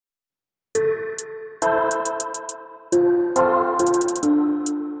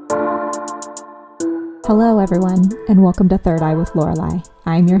Hello, everyone, and welcome to Third Eye with Lorelei.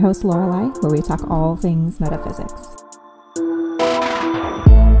 I'm your host, Lorelei, where we talk all things metaphysics.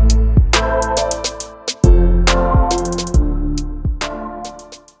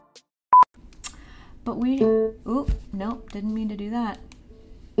 But nope, didn't mean to do that.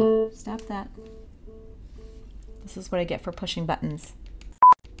 Stop that. This is what I get for pushing buttons.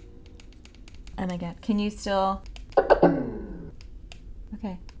 Oh my God, can you still?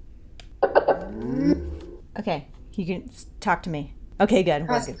 Okay. Okay, you can talk to me. Okay, good.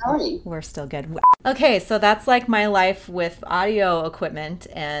 We're still good. Okay, so that's like my life with audio equipment,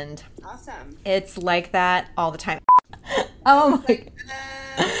 and awesome. It's like that all the time. Oh my!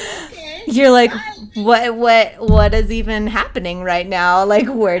 Okay. You're like, what is even happening right now? Like,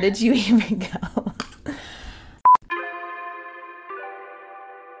 where did you even go?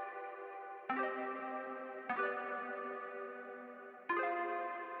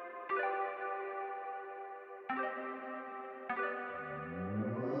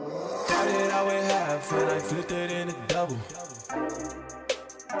 And I flipped it in a double.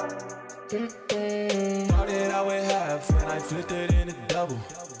 Started out with half and I flipped it in a double.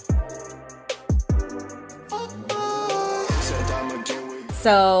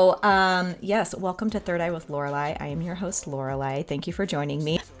 So, yes, welcome to Third Eye with Lorelei. I am your host, Lorelei. Thank you for joining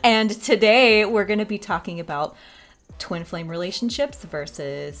me. And today we're going to be talking about twin flame relationships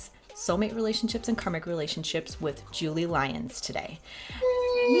versus soulmate relationships and karmic relationships with Julie Lyons today.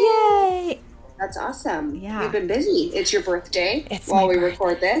 Yay! That's awesome. Yeah. You've been busy. It's your birthday while we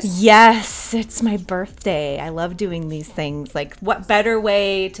record this. Yes, it's my birthday. I love doing these things. Like, what better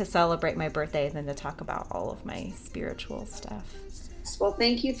way to celebrate my birthday than to talk about all of my spiritual stuff? Well,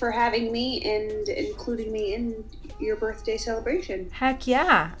 thank you for having me and including me in your birthday celebration. Heck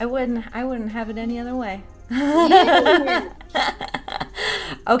yeah. I wouldn't have it any other way. Yeah.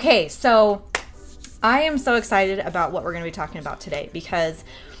 Okay, so I am so excited about what we're going to be talking about today because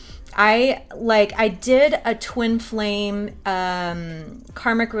I did a twin flame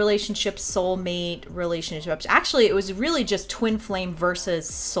karmic relationship, soulmate relationships. Actually, it was really just twin flame versus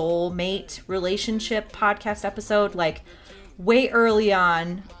soulmate relationship podcast episode, like way early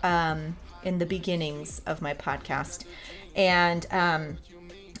on in the beginnings of my podcast. And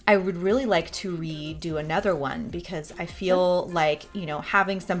I would really like to redo another one because I feel like,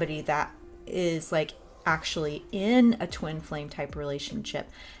 having somebody that is like actually in a twin flame type relationship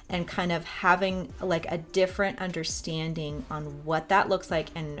and kind of having like a different understanding on what that looks like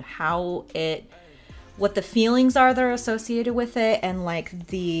and what the feelings are that are associated with it and like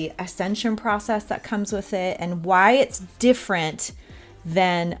the ascension process that comes with it and why it's different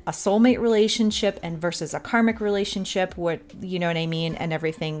than a soulmate relationship and versus a karmic relationship, you know what I mean, and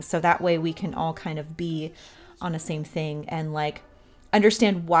everything. So that way we can all kind of be on the same thing and like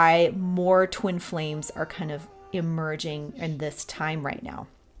understand why more twin flames are kind of emerging in this time right now.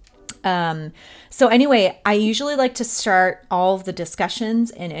 So anyway, I usually like to start all of the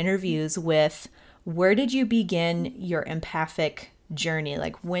discussions and interviews with, where did you begin your empathic journey?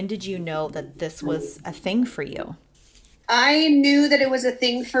 Like, when did you know that this was a thing for you? I knew that it was a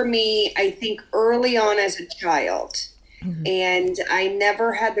thing for me, I think, early on as a child. Mm-hmm. And I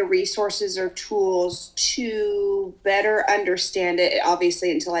never had the resources or tools to better understand it,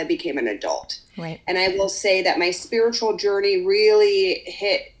 obviously, until I became an adult. Right. And I will say that my spiritual journey really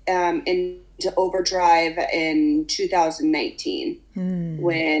hit into overdrive in 2019,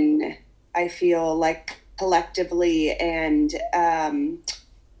 when I feel like collectively and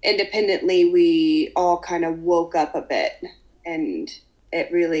independently, we all kind of woke up a bit, and it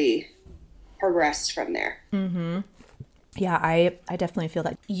really progressed from there. Mm-hmm. Yeah, I definitely feel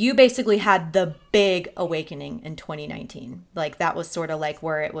that. You basically had the big awakening in 2019. Like, that was sort of like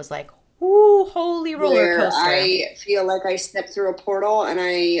where it was like, ooh, holy roller coaster. I feel like I stepped through a portal and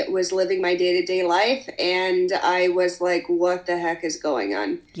I was living my day-to-day life and I was like, what the heck is going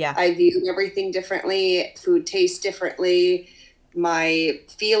on? Yeah. I viewed everything differently. Food tastes differently. My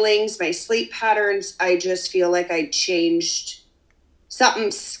feelings, my sleep patterns, I just feel like I changed.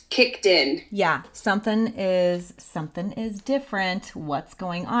 Something's kicked in. Yeah, something is different. What's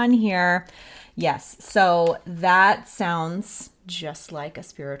going on here? Yes, so that sounds just like a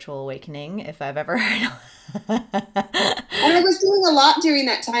spiritual awakening, if I've ever heard. And I was doing a lot during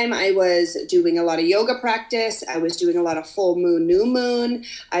that time. I was doing a lot of yoga practice. I was doing a lot of full moon, new moon.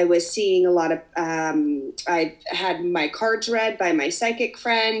 I was seeing a lot of, I had my cards read by my psychic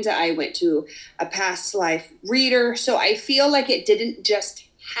friend. I went to a past life reader. So I feel like it didn't just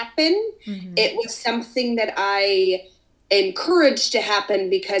happen. Mm-hmm. It was something that I encouraged to happen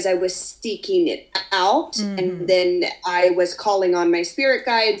because I was seeking it out. And then I was calling on my spirit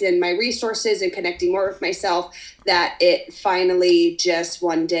guides and my resources and connecting more with myself, that it finally just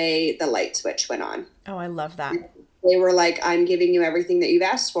one day the light switch went on. Oh, I love that. They were like, I'm giving you everything that you've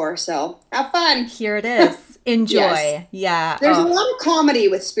asked for. So have fun. Here it is. Enjoy. Yes. Yeah. There's a lot of comedy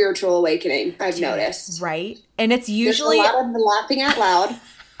with spiritual awakening, I've noticed. Right. And it's usually There's a lot of laughing out loud.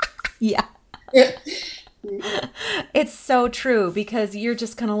 Yeah. It's so true, because you're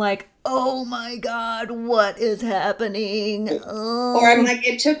just kind of like, oh my God, what is happening? Oh. Or I'm like,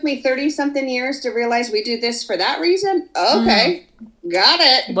 it took me 30 something years to realize we do this for that reason. Okay. Got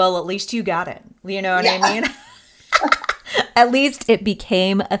it. Well, at least you got it. You know what I mean? At least it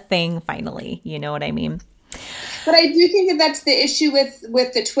became a thing finally. You know what I mean? But I do think that that's the issue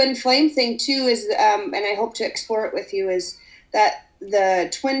with the twin flame thing too, is, and I hope to explore it with you, is that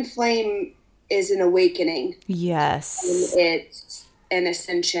the twin flame is an awakening. Yes. And it's an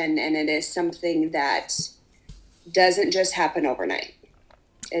ascension, and it is something that doesn't just happen overnight.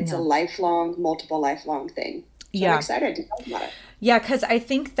 It's a multiple lifelong thing. So I'm excited to talk about it. Yeah, because I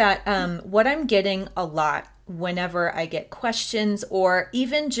think that what I'm getting a lot whenever I get questions, or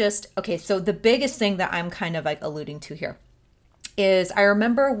even just, okay, so the biggest thing that I'm kind of like alluding to here is, I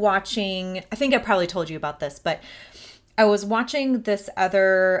remember watching, I think I probably told you about this, but I was watching this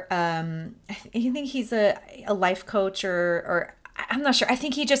other, I think he's a life coach, or I'm not sure. I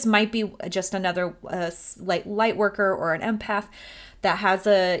think he just might be just another like light worker or an empath that has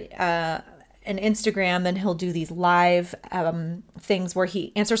an Instagram, and he'll do these live things where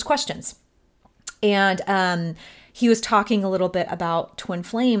he answers questions. And he was talking a little bit about twin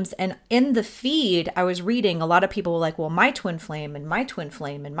flames. And in the feed, I was reading, a lot of people were like, well, my twin flame and my twin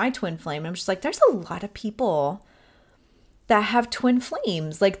flame and my twin flame. And I'm just like, there's a lot of people that have twin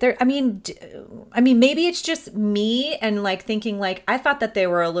flames. Like I mean, maybe it's just me and like thinking like, I thought that they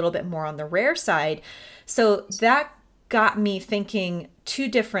were a little bit more on the rare side. So that got me thinking two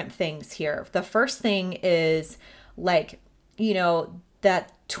different things here. The first thing is like, you know,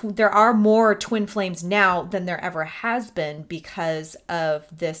 that there are more twin flames now than there ever has been, because of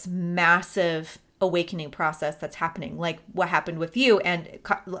this massive awakening process that's happening, like what happened with you and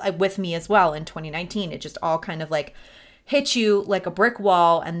with me as well in 2019. It just all kind of like hit you like a brick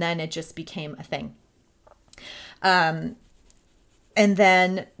wall, and then it just became a thing. And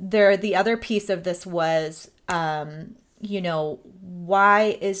then the other piece of this was, you know,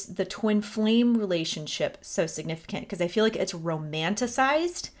 why is the twin flame relationship so significant? Because I feel like it's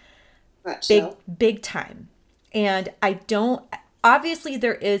romanticized big time. And obviously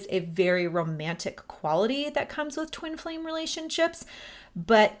there is a very romantic quality that comes with twin flame relationships,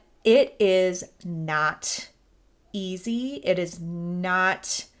 but it is not easy. It is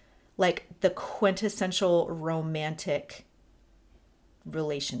not like the quintessential romantic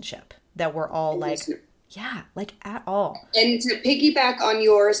relationship that we're all like, yeah, like at all. And to piggyback on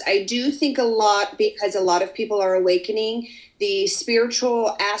yours, I do think a lot, because a lot of people are awakening, the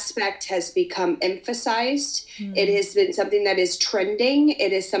spiritual aspect has become emphasized. It has been something that is trending.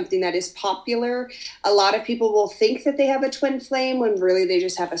 It is something that is popular. A lot of people will think that they have a twin flame when really they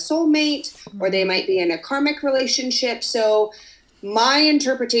just have a soulmate, or they might be in a karmic relationship. So my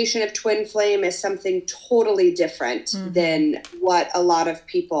interpretation of twin flame is something totally different than what a lot of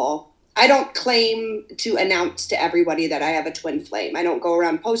people. I don't claim to announce to everybody that I have a twin flame. I don't go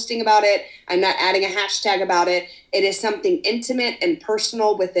around posting about it. I'm not adding a hashtag about it. It is something intimate and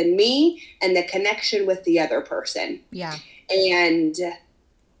personal within me and the connection with the other person. Yeah. And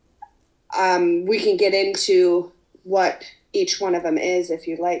we can get into what each one of them is if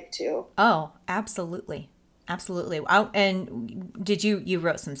you'd like to. Oh, absolutely. Absolutely. And did you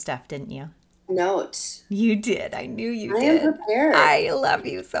wrote some stuff, didn't you? Notes. You did. I knew you did. I am prepared. I love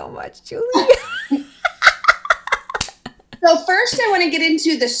you so much, Julie. So first I want to get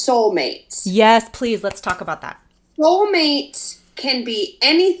into the soulmates. Yes, please. Let's talk about that. Soulmates can be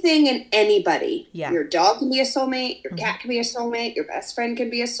anything and anybody. Yeah. Your dog can be a soulmate. Your cat can be a soulmate. Your best friend can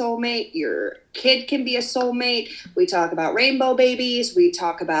be a soulmate. Your kid can be a soulmate. We talk about rainbow babies. We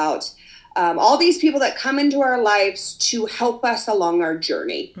talk about all these people that come into our lives to help us along our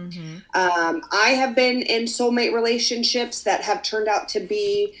journey. I have been in soulmate relationships that have turned out to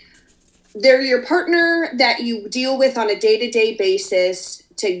be, they're your partner that you deal with on a day-to-day basis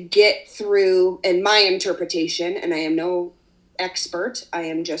to get through, in my interpretation, and I am no expert, I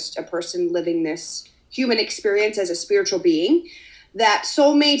am just a person living this human experience as a spiritual being, that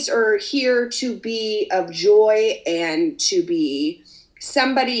soulmates are here to be of joy and to be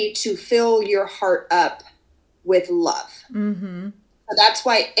somebody to fill your heart up with love. So that's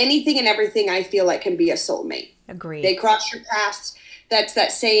why anything and everything I feel like can be a soulmate. Agreed. They cross your paths. That's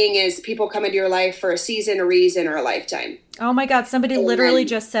that saying is people come into your life for a season, a reason, or a lifetime. Oh my God. Somebody literally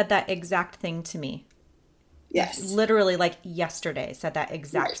just said that exact thing to me. Yes. Literally like yesterday said that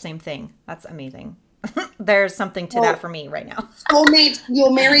exact same thing. That's amazing. There's something to that for me right now. Soulmates,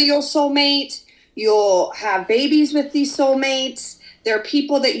 you'll marry your soulmate. You'll have babies with these soulmates. They're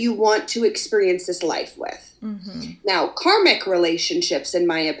people that you want to experience this life with. Mm-hmm. Now, karmic relationships, in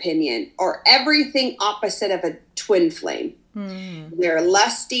my opinion, are everything opposite of a twin flame. Mm. They're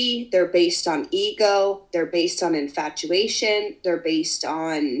lusty. They're based on ego. They're based on infatuation. They're based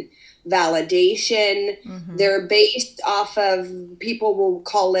on validation. Mm-hmm. They're based off of, people will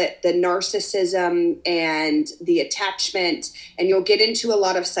call it the narcissism and the attachment. And you'll get into a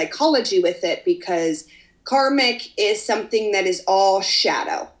lot of psychology with it, because karmic is something that is all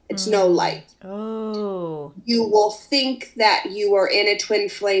shadow. It's no light. Oh. You will think that you are in a twin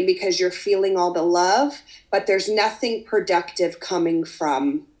flame because you're feeling all the love, but there's nothing productive coming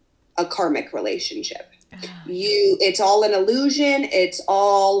from a karmic relationship. It's all an illusion. It's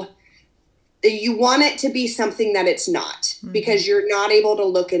all, you want it to be something that it's not, because you're not able to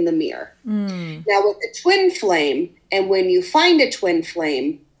look in the mirror. Now with a twin flame, and when you find a twin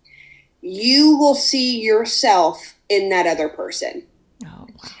flame, you will see yourself in that other person. Oh,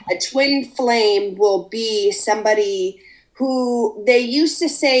 wow. A twin flame will be somebody who they used to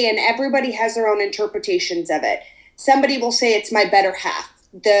say, and everybody has their own interpretations of it. Somebody will say it's my better half.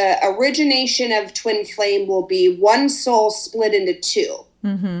 The origination of twin flame will be one soul split into two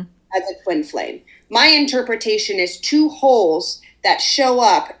as a twin flame. My interpretation is two holes that show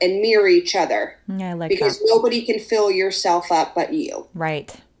up and mirror each other. Yeah, I like because that. nobody can fill yourself up but you.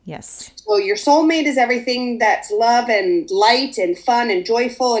 Right. Yes. So your soulmate is everything that's love and light and fun and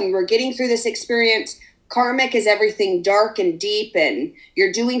joyful, and we're getting through this experience. Karmic is everything dark and deep, and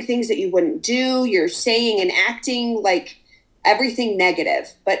you're doing things that you wouldn't do. You're saying and acting like everything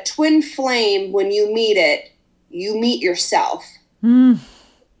negative. But twin flame, when you meet it, you meet yourself. And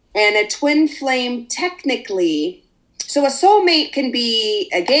a twin flame, technically, so a soulmate can be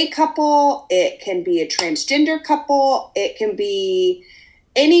a gay couple, it can be a transgender couple, it can be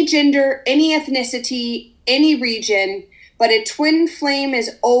any gender, any ethnicity, any region, but a twin flame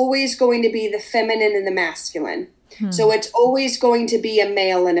is always going to be the feminine and the masculine. So it's always going to be a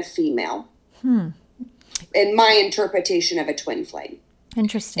male and a female. In my interpretation of a twin flame.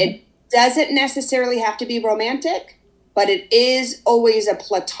 Interesting. It doesn't necessarily have to be romantic, but it is always a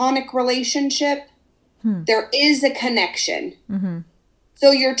platonic relationship. There is a connection.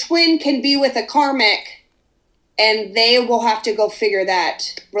 So your twin can be with a karmic, and they will have to go figure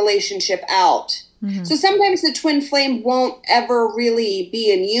that relationship out. So sometimes the twin flame won't ever really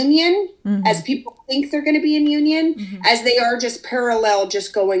be in union as people think they're going to be in union, as they are just parallel,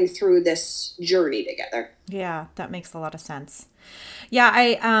 just going through this journey together. Yeah, that makes a lot of sense. Yeah,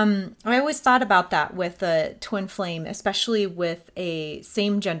 I always thought about that with a twin flame, especially with a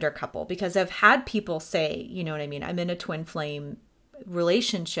same gender couple, because I've had people say, you know what I mean, I'm in a twin flame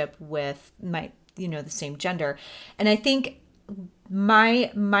relationship with my, the same gender. And I think my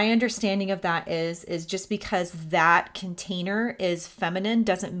understanding of that is just because that container is feminine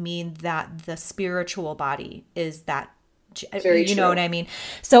doesn't mean that the spiritual body is that. Very you true. know what I mean?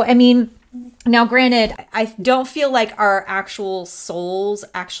 So, I mean, now granted, I don't feel like our actual souls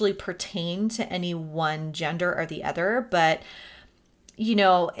actually pertain to any one gender or the other, but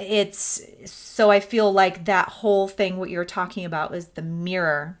it's, so I feel like that whole thing, what you're talking about is the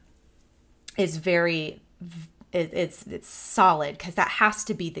mirror is very, it's solid, because that has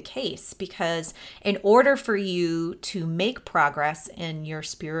to be the case, because in order for you to make progress in your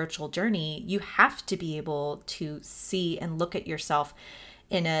spiritual journey, you have to be able to see and look at yourself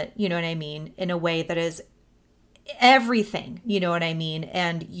in a, you know what I mean, in a way that is everything, you know what I mean?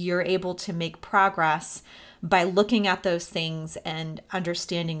 And you're able to make progress by looking at those things and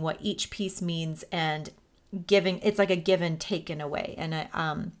understanding what each piece means and giving, it's like a give and take in a way.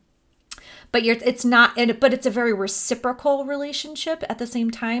 And but it's not, but it's a very reciprocal relationship at the same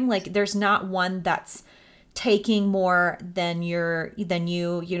time. Like there's not one that's taking more than you know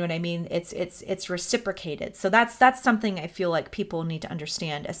what I mean? It's reciprocated. So that's something I feel like people need to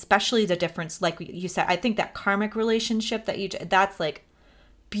understand, especially the difference. Like you said, I think that karmic relationship that's like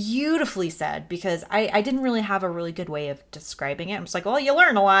beautifully said, because I didn't really have a really good way of describing it. I'm just like, well, you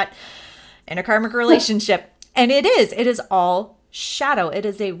learn a lot in a karmic relationship. And it is all shadow. It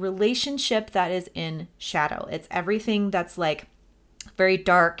is a relationship that is in shadow. It's everything that's like very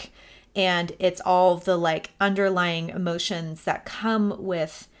dark, and it's all the like underlying emotions that come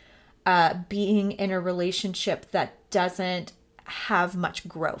with being in a relationship that doesn't have much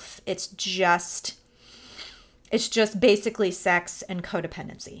growth. It's just basically sex and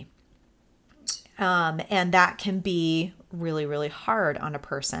codependency. And that can be really, really hard on a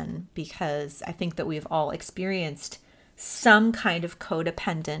person, because I think that we've all experienced some kind of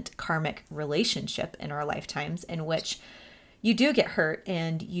codependent karmic relationship in our lifetimes, in which you do get hurt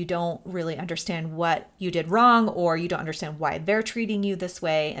and you don't really understand what you did wrong, or you don't understand why they're treating you this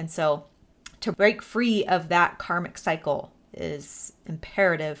way. And so to break free of that karmic cycle is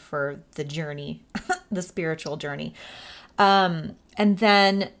imperative for the journey, the spiritual journey. The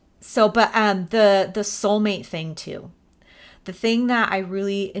soulmate thing too. The thing that I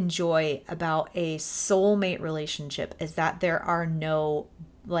really enjoy about a soulmate relationship is that there are no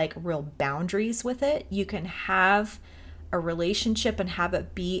like real boundaries with it. You can have a relationship and have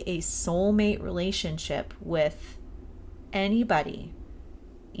it be a soulmate relationship with anybody.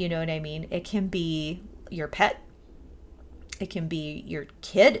 You know what I mean? It can be your pet. It can be your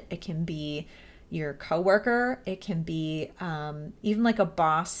kid. It can be your coworker. It can be even like a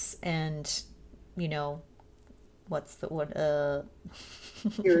boss and, you know, what's the what?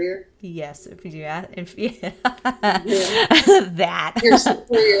 Superior. Yes, if you do that, Yeah. that Your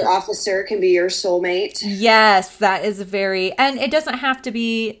superior officer can be your soulmate. Yes, that is very, and it doesn't have to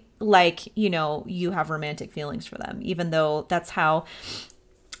be like, you know, you have romantic feelings for them, even though that's how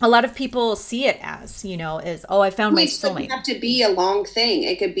a lot of people see it as, you know, is, oh, I found my It doesn't soulmate. have to be a long thing.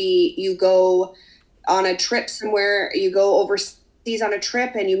 It could be you go on a trip somewhere, you go overseas on a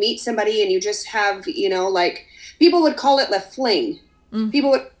trip and you meet somebody and you just have, you know, like people would call it a fling. People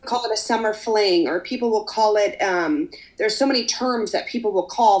would call it a summer fling, or people will call it, there's so many terms that people will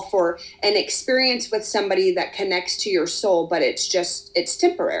call for an experience with somebody that connects to your soul, but it's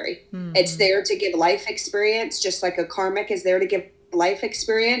temporary. It's there to give life experience, just like a karmic is there to give life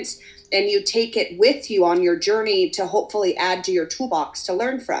experience. And you take it with you on your journey to hopefully add to your toolbox to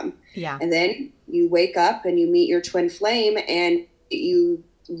learn from. Yeah. And then you wake up and you meet your twin flame and you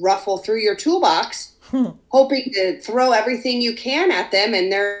ruffle through your toolbox, hoping to throw everything you can at them.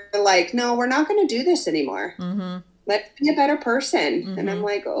 And they're like, no, we're not going to do this anymore. Let's be a better person. And I'm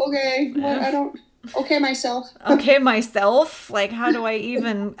like, okay, well, okay, myself. Okay, myself. Like, how do I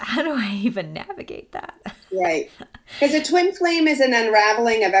even navigate that? Right. Because a twin flame is an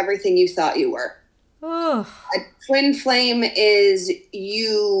unraveling of everything you thought you were. Oh, A twin flame is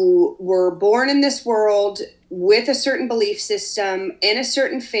you were born in this world with a certain belief system, in a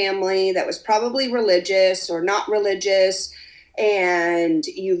certain family that was probably religious or not religious, and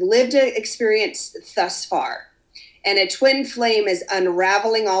you've lived an experience thus far. And a twin flame is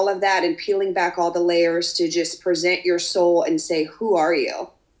unraveling all of that and peeling back all the layers to just present your soul and say, who are you?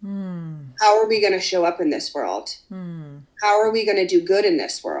 How are we going to show up in this world? How are we going to do good in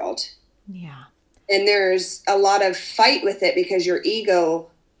this world? yeah. And there's a lot of fight with it because your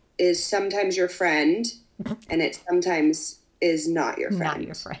ego is sometimes your friend and it sometimes is not your friend. Not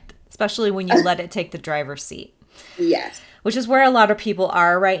your friend. Especially when you let it take the driver's seat. Yes. Which is where a lot of people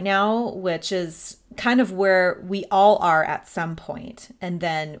are right now, which is kind of where we all are at some point. And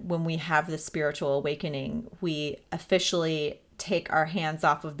then when we have the spiritual awakening, we officially take our hands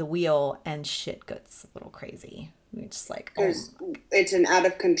off of the wheel and shit gets a little crazy. We're just like, oh. It's an out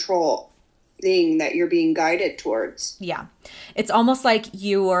of control thing that you're being guided towards. Yeah. It's almost like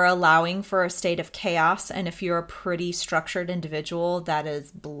you are allowing for a state of chaos. And if you're a pretty structured individual, that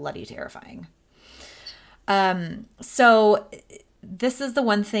is bloody terrifying. So this is the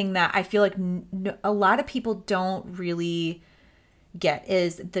one thing that I feel like a lot of people don't really get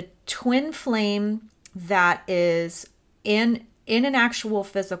is the twin flame that is in an actual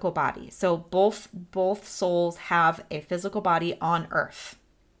physical body. So both souls have a physical body on Earth.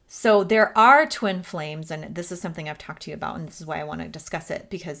 So there are twin flames, and this is something I've talked to you about, and this is why I want to discuss it,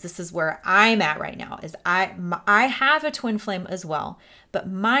 because this is where I'm at right now. Is I have a twin flame as well, but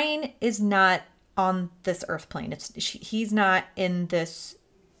mine is not on this earth plane. He's not in this.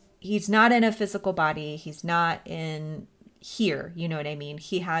 He's not in a physical body. He's not in here. You know what I mean?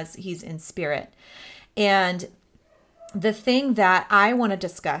 He's in spirit, and the thing that I want to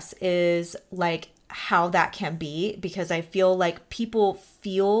discuss is like how that can be, because I feel like people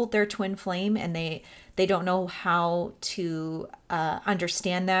feel their twin flame and they don't know how to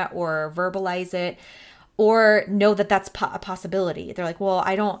understand that or verbalize it or know that that's a possibility. They're like, well,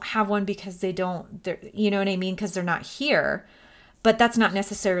 I don't have one because you know what I mean? Because they're not here. But that's not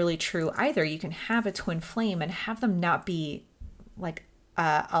necessarily true either. You can have a twin flame and have them not be like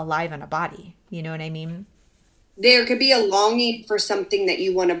alive in a body. You know what I mean? There could be a longing for something that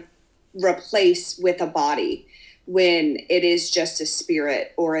you want to replace with a body. when it is just a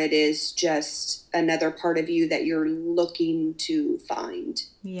spirit or it is just another part of you that you're looking to find.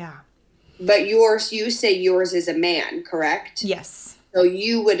 Yeah. But you say yours is a man, correct? Yes. So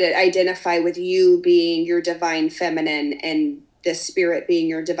you would identify with you being your divine feminine and the spirit being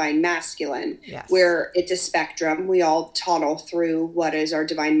your divine masculine. Yes. Where it's a spectrum. We all toddle through what is our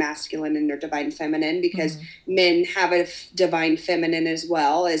divine masculine and our divine feminine, because men have a divine feminine as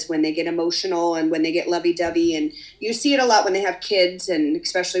well, as when they get emotional and when they get lovey-dovey. And you see it a lot when they have kids, and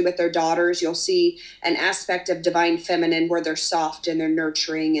especially with their daughters, you'll see an aspect of divine feminine where they're soft and they're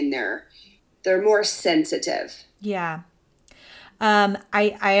nurturing and they're more sensitive. Yeah.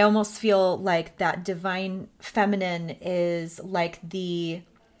 I almost feel like that divine feminine is like the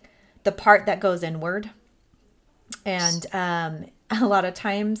part that goes inward. And a lot of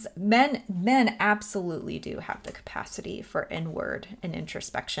times men absolutely do have the capacity for inward and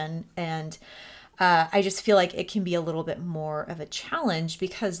introspection. And I just feel like it can be a little bit more of a challenge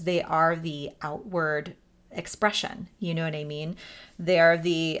because they are the outward expression. You know what I mean? They are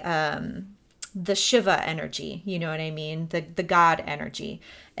the Shiva energy, you know what I mean? The God energy.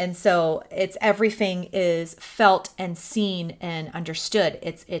 And so it's everything is felt and seen and understood.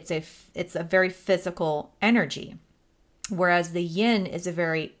 It's a very physical energy. Whereas the yin is a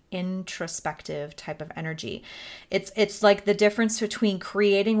very introspective type of energy. It's like the difference between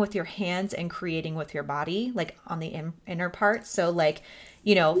creating with your hands and creating with your body, like on the inner part. So like,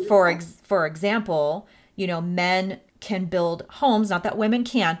 you know, for example, you know, men can build homes, not that women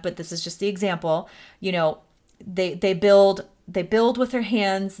can't, but this is just the example. You know, they build with their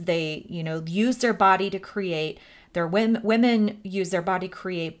hands, they, you know, use their body to create. Their women use their body to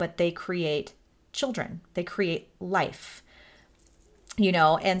create, but they create children. They create life. You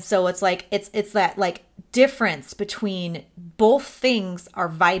know, and so it's like it's that like difference between both things are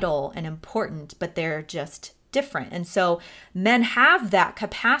vital and important, but they're just different. And so men have that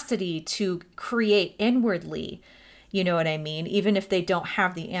capacity to create inwardly. You know what I mean? Even if they don't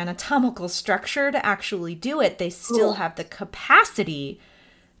have the anatomical structure to actually do it, they still have the capacity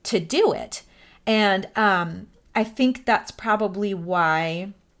to do it. And I think that's probably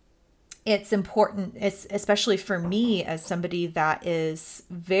why it's important, especially for me as somebody that is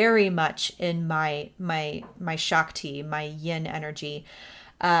very much in my Shakti, my yin energy,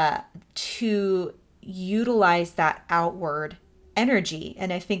 to utilize that outward energy.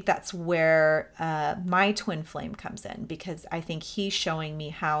 And I think that's where my twin flame comes in, because I think he's showing me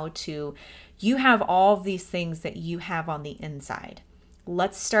how you have all these things that you have on the inside.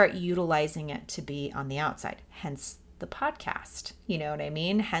 Let's start utilizing it to be on the outside. Hence the podcast. You know what I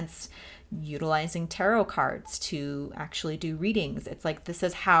mean? Hence utilizing tarot cards to actually do readings. It's like, this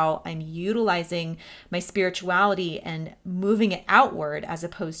is how I'm utilizing my spirituality and moving it outward as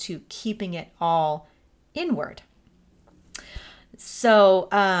opposed to keeping it all inward. So,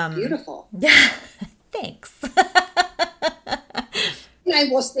 beautiful. Yeah. Thanks. And I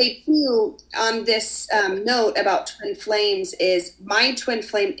will say too, on this note about twin flames, is my twin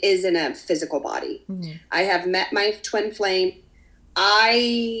flame is in a physical body. Mm-hmm. I have met my twin flame.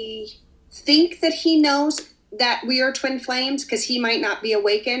 I think that he knows that we are twin flames because he might not be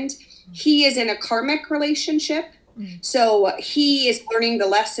awakened. He is in a karmic relationship. Mm-hmm. So he is learning the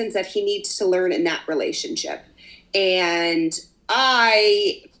lessons that he needs to learn in that relationship. And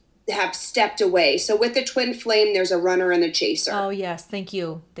I have stepped away. So with the twin flame, there's a runner and a chaser. Oh yes. Thank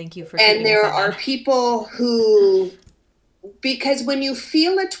you. Thank you for. And there are people who, because when you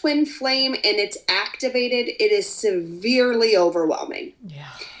feel a twin flame and it's activated, it is severely overwhelming.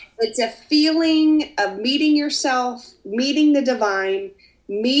 Yeah. It's a feeling of meeting yourself, meeting the divine,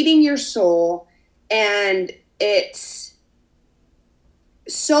 meeting your soul. And it's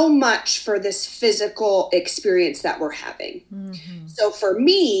so much for this physical experience that we're having. Mm-hmm. So for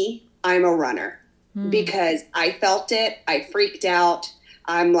me, I'm a runner because I felt it. I freaked out.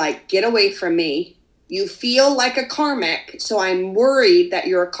 I'm like, get away from me. You feel like a karmic. So I'm worried that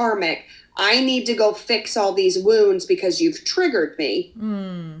you're a karmic. I need to go fix all these wounds because you've triggered me.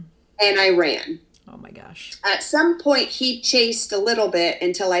 Mm. And I ran. Oh my gosh. At some point he chased a little bit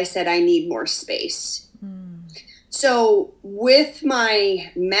until I said, I need more space. So with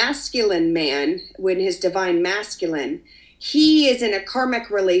my masculine man, when his divine masculine, he is in a karmic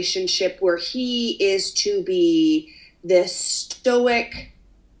relationship where he is to be this stoic,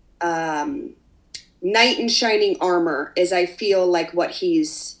 knight in shining armor, as I feel like what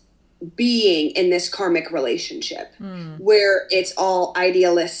he's being in this karmic relationship, where it's all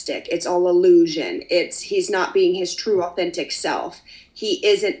idealistic, it's all illusion, he's not being his true authentic self. He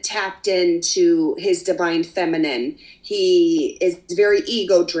isn't tapped into his divine feminine. He is very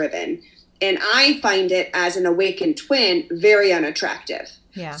ego driven. And I find it as an awakened twin very unattractive.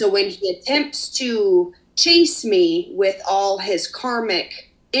 Yeah. So when he attempts to chase me with all his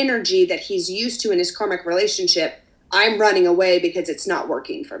karmic energy that he's used to in his karmic relationship, I'm running away because it's not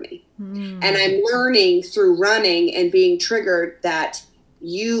working for me. And I'm learning through running and being triggered that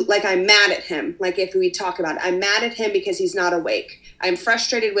I'm mad at him. Like if we talk about it, I'm mad at him because he's not awake. I'm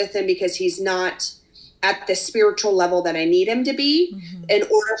frustrated with him because he's not at the spiritual level that I need him to be in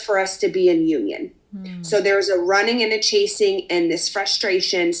order for us to be in union. So there's a running and a chasing and this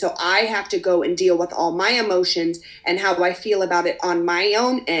frustration. So I have to go and deal with all my emotions and how I feel about it on my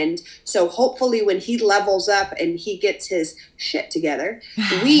own end. So hopefully when he levels up and he gets his shit together,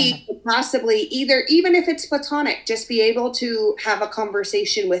 we could possibly even if it's platonic, just be able to have a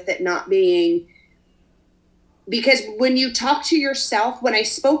conversation with it not being, because when you talk to yourself, when I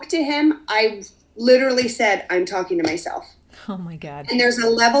spoke to him, I literally said, I'm talking to myself. Oh my God. And there's a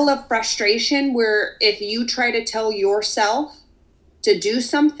level of frustration where if you try to tell yourself to do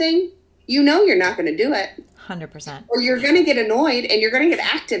something, you're not going to do it. 100%. Or you're going to get annoyed and you're going to get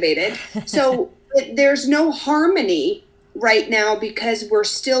activated. So there's no harmony right now because we're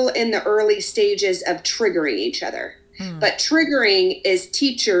still in the early stages of triggering each other. But triggering is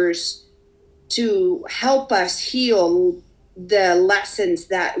teachers to help us heal the lessons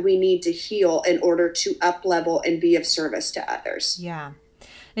that we need to heal in order to up level and be of service to others. Yeah.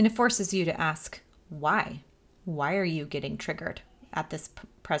 And it forces you to ask, why? Why are you getting triggered at this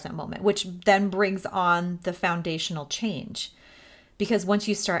present moment? Which then brings on the foundational change. Because once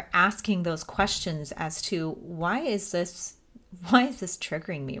you start asking those questions as to why is this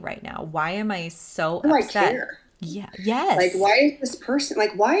triggering me right now? Why am I so upset? I care? Yeah. Yes. Like, why is this person,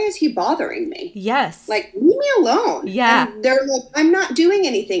 why is he bothering me? Yes. Like, leave me alone. Yeah. And they're like, I'm not doing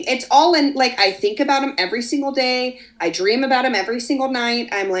anything. It's all in, I think about him every single day. I dream about him every single night.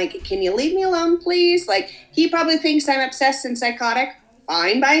 I'm like, can you leave me alone, please? He probably thinks I'm obsessed and psychotic.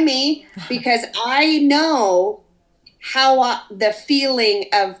 Fine by me. Because I know how the feeling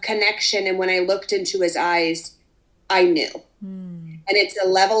of connection. And when I looked into his eyes, I knew. And it's a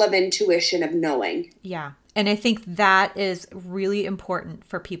level of intuition of knowing. Yeah. And I think that is really important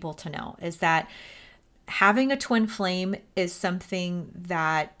for people to know, is that having a twin flame is something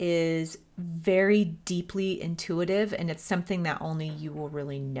that is very deeply intuitive, and it's something that only you will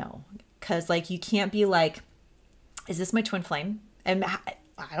really know. Because you can't be like, is this my twin flame? And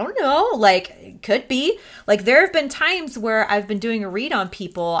I don't know, it could be. There have been times where I've been doing a read on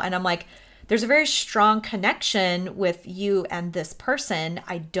people and I'm like, there's a very strong connection with you and this person.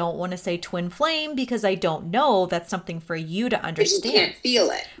 I don't want to say twin flame because I don't know. That's something for you to understand. You can't feel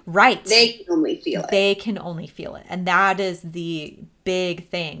it. Right. They can only feel it. They can only feel it. And that is the big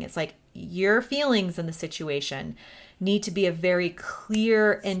thing. It's your feelings in the situation need to be a very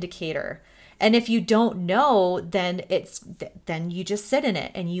clear indicator. And if you don't know, then you just sit in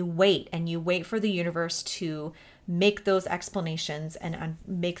it and you wait for the universe to make those explanations and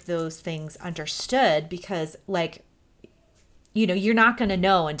make those things understood, because you're not going to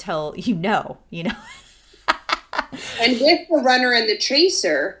know until you know. And with the runner and the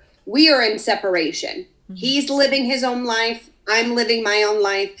chaser, we are in separation. He's living his own life. I'm living my own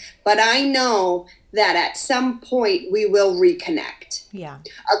life. But I know that at some point we will reconnect. Yeah.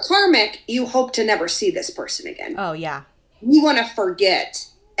 A karmic, you hope to never see this person again. Oh, yeah. You want to forget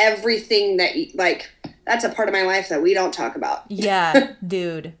everything that that's a part of my life that we don't talk about. Yeah,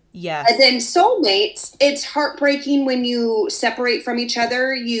 dude. Yes. And then soulmates, it's heartbreaking when you separate from each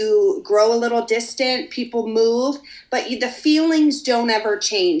other. You grow a little distant, people move, but the feelings don't ever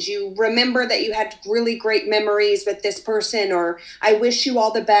change. You remember that you had really great memories with this person, or I wish you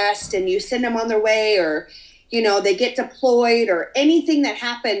all the best, and you send them on their way, or they get deployed, or anything that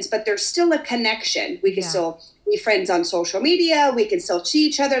happens, but there's still a connection. We can still be friends on social media. We can still see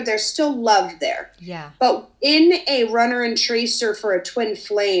each other. There's still love there. Yeah. But in a runner and tracer for a twin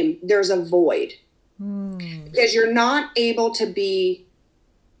flame, there's a void. Because you're not able to be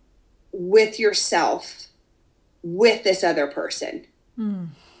with yourself with this other person.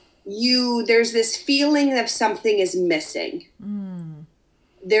 There's this feeling of something is missing.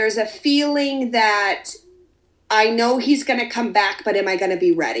 There's a feeling that I know he's going to come back, but am I going to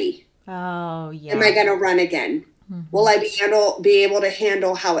be ready? Oh, yeah. Am I going to run again? Will I be able to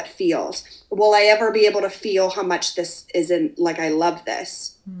handle how it feels? Will I ever be able to feel how much this isn't I love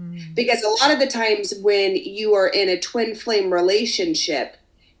this? Because a lot of the times when you are in a twin flame relationship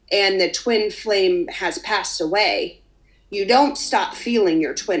and the twin flame has passed away, you don't stop feeling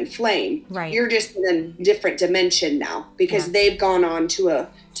your twin flame. Right. You're just in a different dimension now because they've gone on to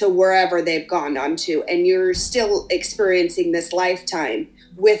wherever they've gone on to, and you're still experiencing this lifetime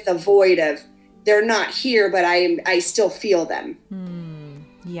with a void of, they're not here, but I still feel them.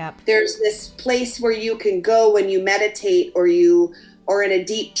 Yep. There's this place where you can go when you meditate or in a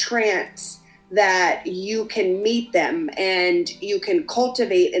deep trance, that you can meet them and you can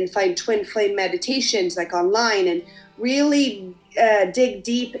cultivate and find twin flame meditations like online, and really dig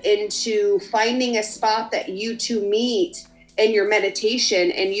deep into finding a spot that you two meet in your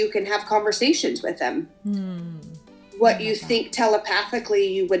meditation, and you can have conversations with them. What you think telepathically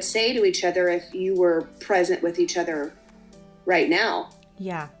you would say to each other if you were present with each other right now.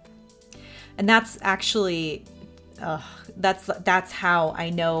 Yeah. And that's actually, that's how I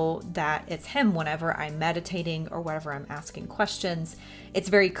know that it's him whenever I'm meditating or whenever I'm asking questions. It's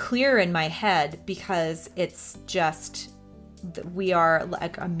very clear in my head because it's just, we are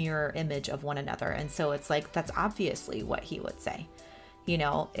like a mirror image of one another. And so it's like, that's obviously what he would say, you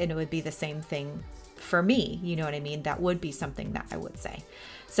know, and it would be the same thing for me. You know what I mean? That would be something that I would say.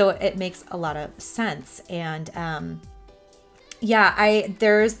 So it makes a lot of sense. And, yeah,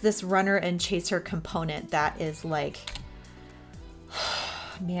 there's this runner and chaser component that is like,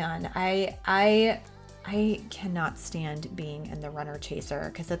 man, I cannot stand being in the runner chaser,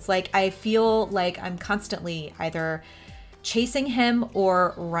 because it's like I feel like I'm constantly either chasing him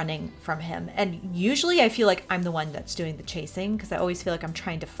or running from him. And usually I feel like I'm the one that's doing the chasing, because I always feel like I'm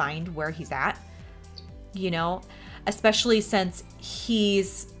trying to find where he's at, you know, especially since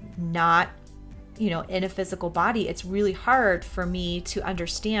he's not, you know, in a physical body. It's really hard for me to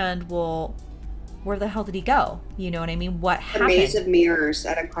understand, well, where the hell did he go? You know what I mean? What happened? A maze of mirrors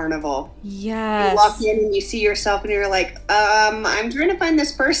at a carnival. Yes. You walk in and you see yourself and you're like, I'm trying to find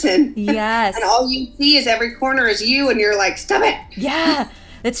this person. Yes. And all you see is every corner is you, and you're like, stop it. Yeah.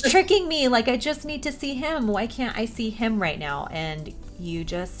 It's tricking me. Like, I just need to see him. Why can't I see him right now? And you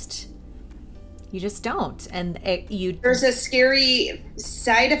just don't. And there's a scary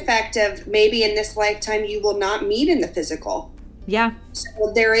side effect of maybe in this lifetime you will not meet in the physical. Yeah.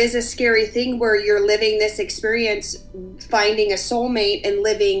 So there is a scary thing where you're living this experience, finding a soulmate and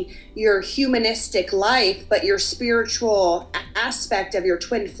living your humanistic life, but your spiritual aspect of your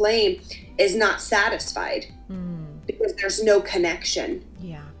twin flame is not satisfied because there's no connection.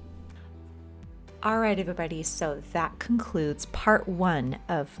 Yeah. All right, everybody. So that concludes part 1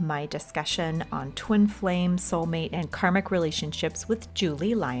 of my discussion on twin flame, soulmate, and karmic relationships with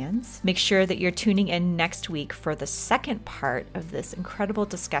Julie Lyons. Make sure that you're tuning in next week for the second part of this incredible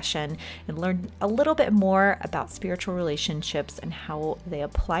discussion and learn a little bit more about spiritual relationships and how they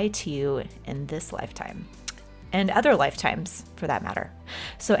apply to you in this lifetime and other lifetimes for that matter.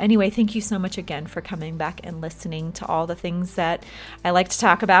 So anyway, thank you so much again for coming back and listening to all the things that I like to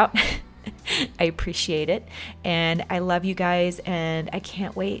talk about. I appreciate it, and I love you guys, and I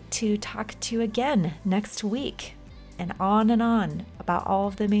can't wait to talk to you again next week and on about all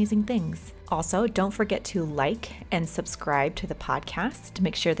of the amazing things. Also, don't forget to like and subscribe to the podcast to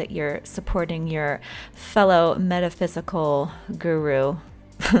make sure that you're supporting your fellow metaphysical guru.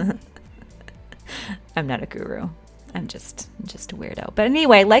 I'm not a guru. I'm just a weirdo. But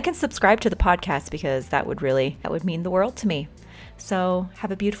anyway, like and subscribe to the podcast, because that would mean the world to me. So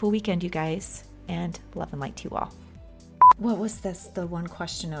have a beautiful weekend, you guys, and love and light to you all. What was this? The one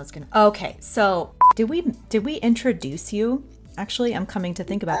question I was going to... Okay, so did we introduce you? Actually, I'm coming to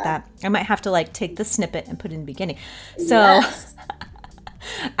think about that. I might have to like take the snippet and put it in the beginning. So yes.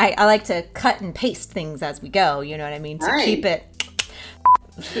 I like to cut and paste things as we go, you know what I mean? To keep it...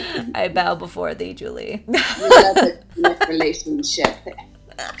 I bow before thee, Julie. We love a relationship.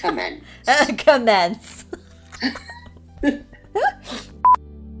 Commence. Commence.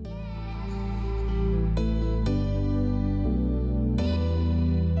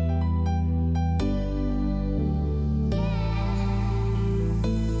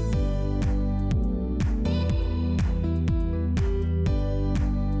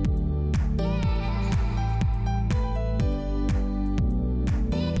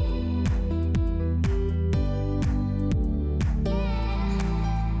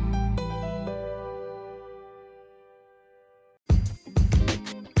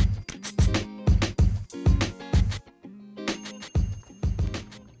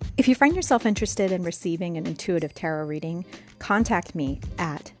 If you find yourself interested in receiving an intuitive tarot reading, contact me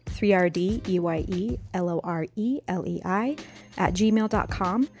at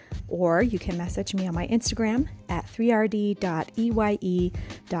 3rdeyelorelei or you can message me on my Instagram at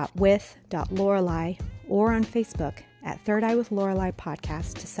 3rd.eye.with.lorelei or on Facebook at Third Eye with Lorelei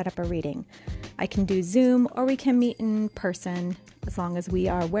podcast to set up a reading. I can do Zoom or we can meet in person as long as we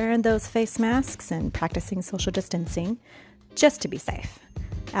are wearing those face masks and practicing social distancing, just to be safe.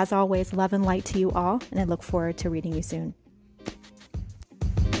 As always, love and light to you all, and I look forward to reading you soon.